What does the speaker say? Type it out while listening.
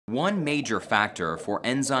One major factor for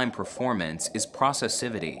enzyme performance is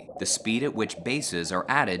processivity, the speed at which bases are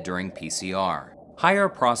added during PCR. Higher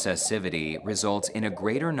processivity results in a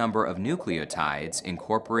greater number of nucleotides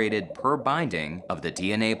incorporated per binding of the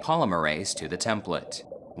DNA polymerase to the template.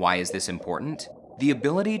 Why is this important? The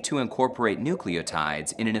ability to incorporate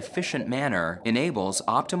nucleotides in an efficient manner enables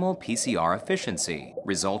optimal PCR efficiency,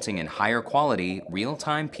 resulting in higher quality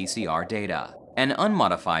real-time PCR data. An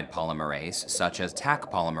unmodified polymerase, such as Taq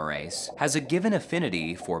polymerase, has a given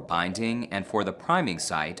affinity for binding and for the priming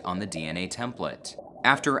site on the DNA template.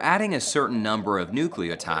 After adding a certain number of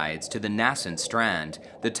nucleotides to the nascent strand,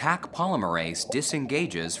 the Taq polymerase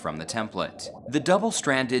disengages from the template. The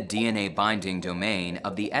double-stranded DNA binding domain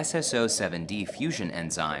of the Sso7d fusion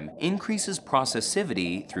enzyme increases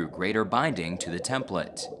processivity through greater binding to the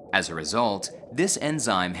template. As a result, this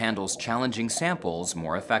enzyme handles challenging samples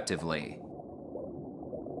more effectively.